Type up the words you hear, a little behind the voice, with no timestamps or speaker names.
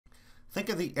Think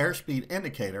of the airspeed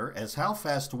indicator as how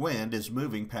fast wind is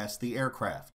moving past the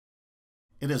aircraft.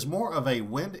 It is more of a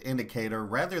wind indicator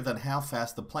rather than how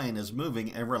fast the plane is moving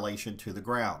in relation to the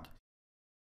ground.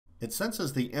 It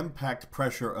senses the impact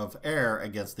pressure of air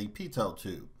against the pitot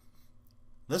tube.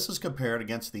 This is compared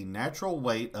against the natural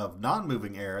weight of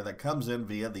non-moving air that comes in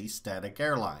via the static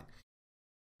airline.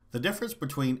 The difference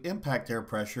between impact air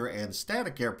pressure and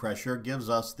static air pressure gives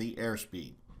us the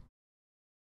airspeed.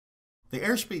 The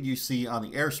airspeed you see on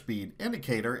the airspeed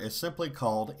indicator is simply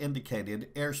called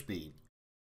indicated airspeed.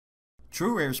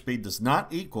 True airspeed does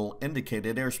not equal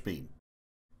indicated airspeed.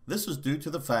 This is due to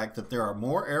the fact that there are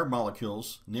more air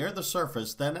molecules near the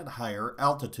surface than at higher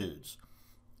altitudes.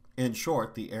 In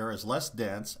short, the air is less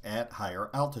dense at higher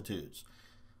altitudes.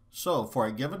 So, for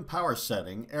a given power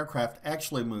setting, aircraft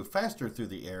actually move faster through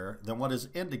the air than what is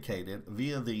indicated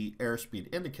via the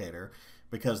airspeed indicator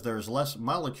because there is less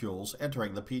molecules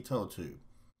entering the pitot tube.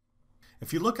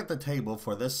 If you look at the table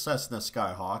for this Cessna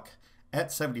Skyhawk, at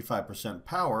 75%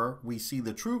 power, we see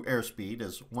the true airspeed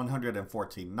is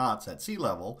 114 knots at sea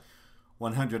level,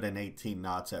 118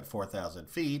 knots at 4,000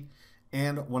 feet,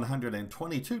 and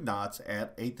 122 knots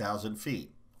at 8,000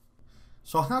 feet.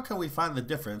 So how can we find the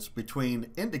difference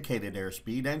between indicated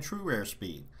airspeed and true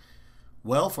airspeed?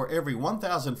 Well, for every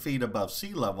 1,000 feet above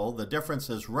sea level, the difference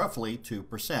is roughly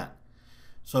 2%.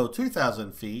 So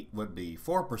 2,000 feet would be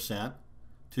 4%,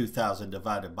 2,000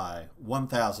 divided by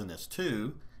 1,000 is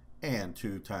 2, and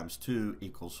 2 times 2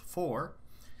 equals 4.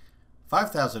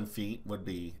 5,000 feet would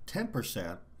be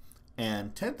 10%,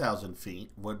 and 10,000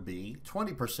 feet would be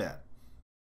 20%.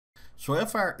 So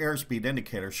if our airspeed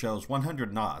indicator shows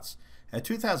 100 knots, at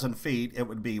 2,000 feet it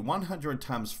would be 100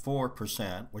 times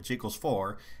 4%, which equals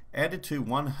 4, added to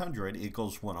 100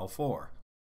 equals 104.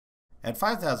 At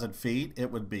 5,000 feet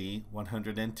it would be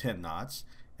 110 knots.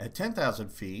 At 10,000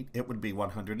 feet it would be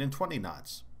 120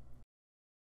 knots.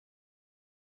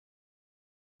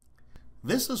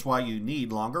 This is why you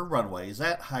need longer runways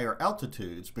at higher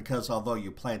altitudes, because although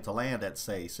you plan to land at,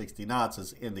 say, 60 knots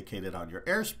as indicated on your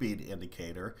airspeed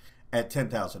indicator, at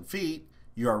 10,000 feet,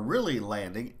 you are really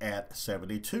landing at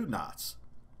 72 knots.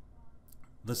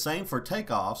 The same for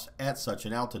takeoffs at such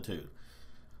an altitude.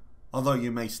 Although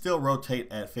you may still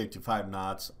rotate at 55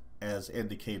 knots as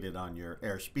indicated on your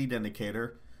airspeed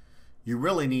indicator, you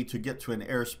really need to get to an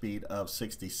airspeed of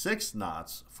 66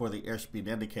 knots for the airspeed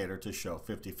indicator to show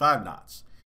 55 knots.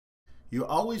 You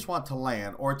always want to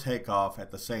land or take off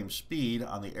at the same speed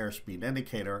on the airspeed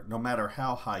indicator no matter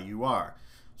how high you are,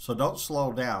 so don't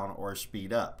slow down or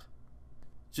speed up.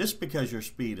 Just because your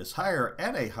speed is higher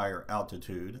at a higher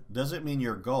altitude doesn't mean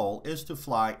your goal is to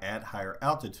fly at higher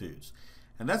altitudes.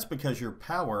 And that's because your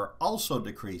power also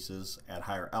decreases at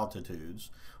higher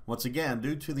altitudes, once again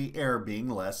due to the air being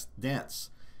less dense.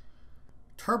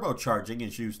 Turbocharging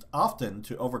is used often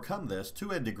to overcome this to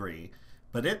a degree,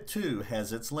 but it too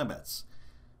has its limits.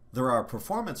 There are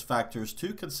performance factors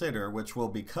to consider which will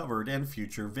be covered in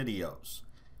future videos.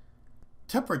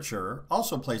 Temperature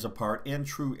also plays a part in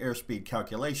true airspeed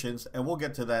calculations, and we'll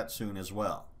get to that soon as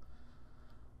well.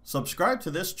 Subscribe to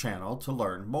this channel to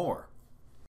learn more.